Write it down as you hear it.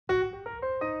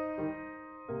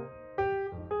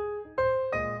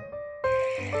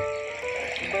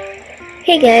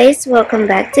Hey guys, welcome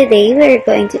back. Today we're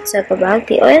going to talk about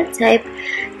the oil type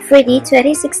for the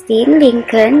 2016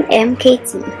 Lincoln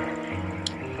MKT.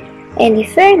 And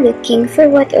if you're looking for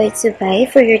what oil to buy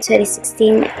for your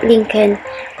 2016 Lincoln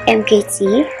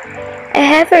MKT, I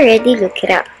have already looked it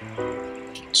up.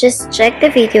 Just check the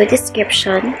video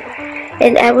description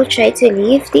and I will try to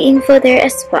leave the info there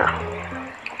as well.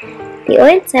 The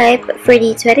oil type for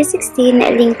the 2016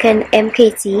 Lincoln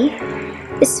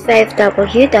MKT is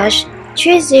 5W-30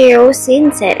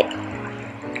 synthetic.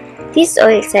 This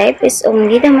oil type is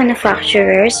only the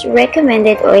manufacturer's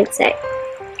recommended oil type.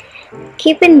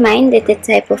 Keep in mind that the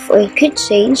type of oil could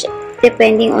change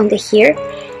depending on the year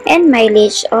and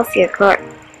mileage of your car.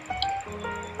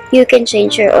 You can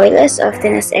change your oil as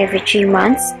often as every 3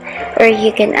 months, or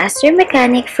you can ask your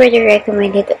mechanic for the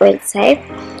recommended oil type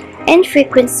and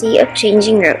frequency of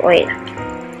changing your oil.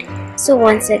 So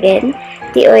once again,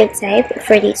 the oil type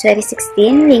for the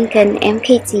 2016 Lincoln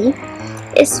MKT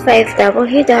is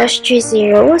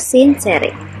 5W-30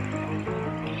 synthetic.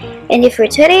 And if your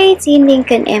 2018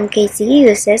 Lincoln MKT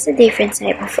uses a different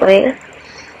type of oil,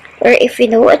 or if you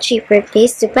know a cheaper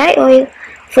place to buy oil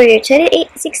for your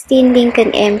 2016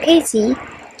 Lincoln MKT,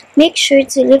 make sure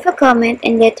to leave a comment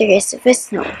and let the rest of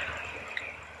us know.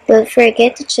 Don't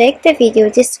forget to check the video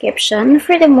description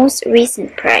for the most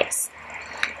recent price.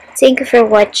 Thank you for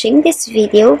watching this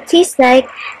video. Please like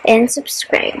and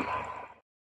subscribe.